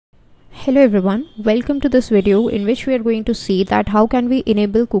Hello everyone, welcome to this video in which we are going to see that how can we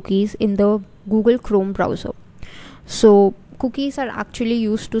enable cookies in the Google Chrome browser. So cookies are actually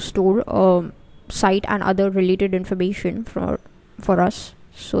used to store site and other related information for us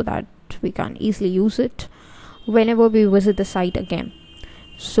so that we can easily use it whenever we visit the site again.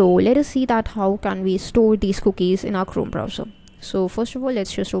 So let us see that how can we store these cookies in our Chrome browser. So first of all,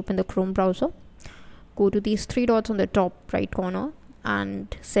 let's just open the Chrome browser. Go to these three dots on the top right corner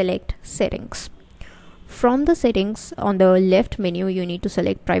and select settings. From the settings on the left menu, you need to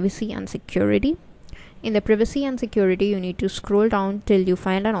select privacy and security. In the privacy and security, you need to scroll down till you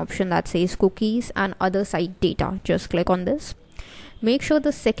find an option that says cookies and other site data. Just click on this. Make sure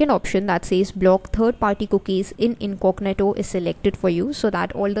the second option that says block third-party cookies in incognito is selected for you, so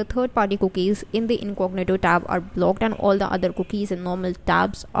that all the third-party cookies in the incognito tab are blocked and all the other cookies in normal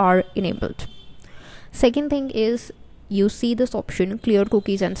tabs are enabled. Second thing is, you see this option clear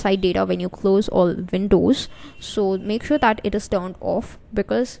cookies and site data when you close all windows. So make sure that it is turned off,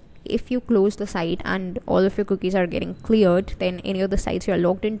 because if you close the site and all of your cookies are getting cleared, then any of the sites you are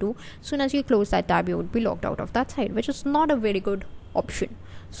logged into, as soon as you close that tab, you would be logged out of that site, which is not a very good option.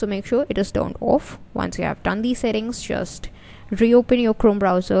 So make sure it is turned off. Once you have done these settings, just reopen your Chrome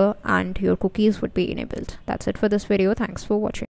browser and your cookies would be enabled. That's it for this video. Thanks for watching.